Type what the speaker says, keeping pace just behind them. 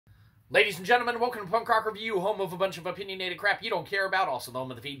Ladies and gentlemen, welcome to Punk Rock Review, home of a bunch of opinionated crap you don't care about, also the home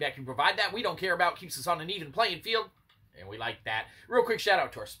of the feedback you provide that we don't care about, keeps us on an even playing field, and we like that. Real quick shout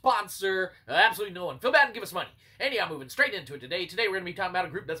out to our sponsor, absolutely no one. Feel bad and give us money. Anyhow, moving straight into it today. Today we're going to be talking about a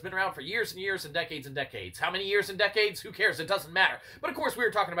group that's been around for years and years and decades and decades. How many years and decades? Who cares? It doesn't matter. But of course we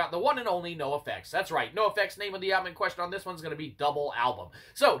were talking about the one and only nofx. That's right, nofx, name of the album in question on this one's going to be Double Album.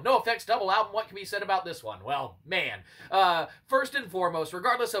 So, nofx Double Album, what can be said about this one? Well, man, first and foremost,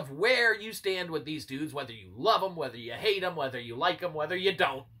 regardless of where you stand with these dudes, whether you love them, whether you hate them, whether you like them, whether you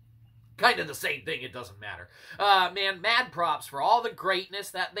don't, kind of the same thing, it doesn't matter. Man, mad props for all the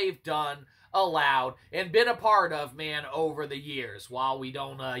greatness that they've done, allowed, and been a part of, man, over the years. While we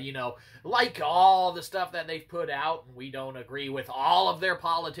don't, like all the stuff that they've put out, and we don't agree with all of their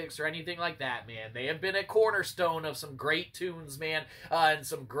politics or anything like that, man, they have been a cornerstone of some great tunes, man, and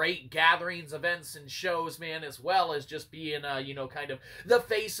some great gatherings, events, and shows, man, as well as just being, kind of the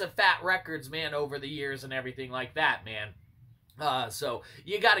face of Fat Records, man, over the years and everything like that, man. So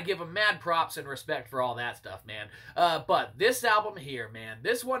you got to give them mad props and respect for all that stuff, man. But this album here, man,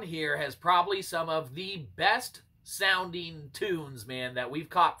 this one here has probably some of the best sounding tunes, man, that we've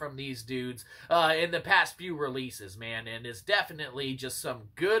caught from these dudes in the past few releases, man, and it's definitely just some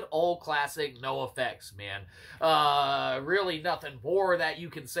good old classic nofx, man. Really nothing more that you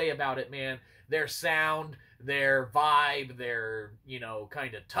can say about it, man. Their sound, their vibe, their,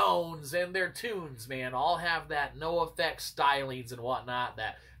 kind of tones, and their tunes, man, all have that nofx stylings and whatnot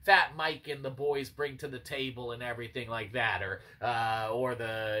that Fat Mike and the boys bring to the table and everything like that, or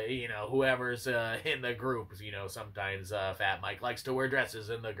the, whoever's in the group, sometimes Fat Mike likes to wear dresses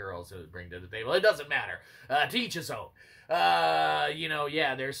and the girls bring to the table. It doesn't matter. To each his own.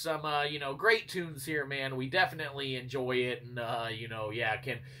 There's some, great tunes here, man. We definitely enjoy it, and,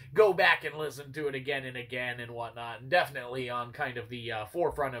 can go back and listen to it again and again and whatnot, and definitely on kind of the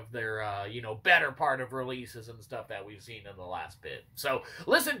forefront of their, better part of releases and stuff that we've seen in the last bit. So,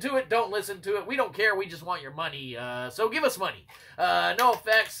 listen to it, don't listen to it, we don't care, we just want your money, so give us money.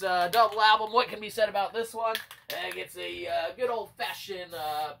 nofx, Double Album, what can be said about this one? It's a good old-fashioned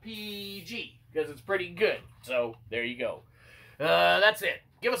PG, because it's pretty good. So, there you go. That's it.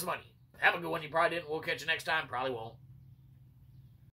 Give us money. Have a good one. You probably didn't. We'll catch you next time. Probably won't.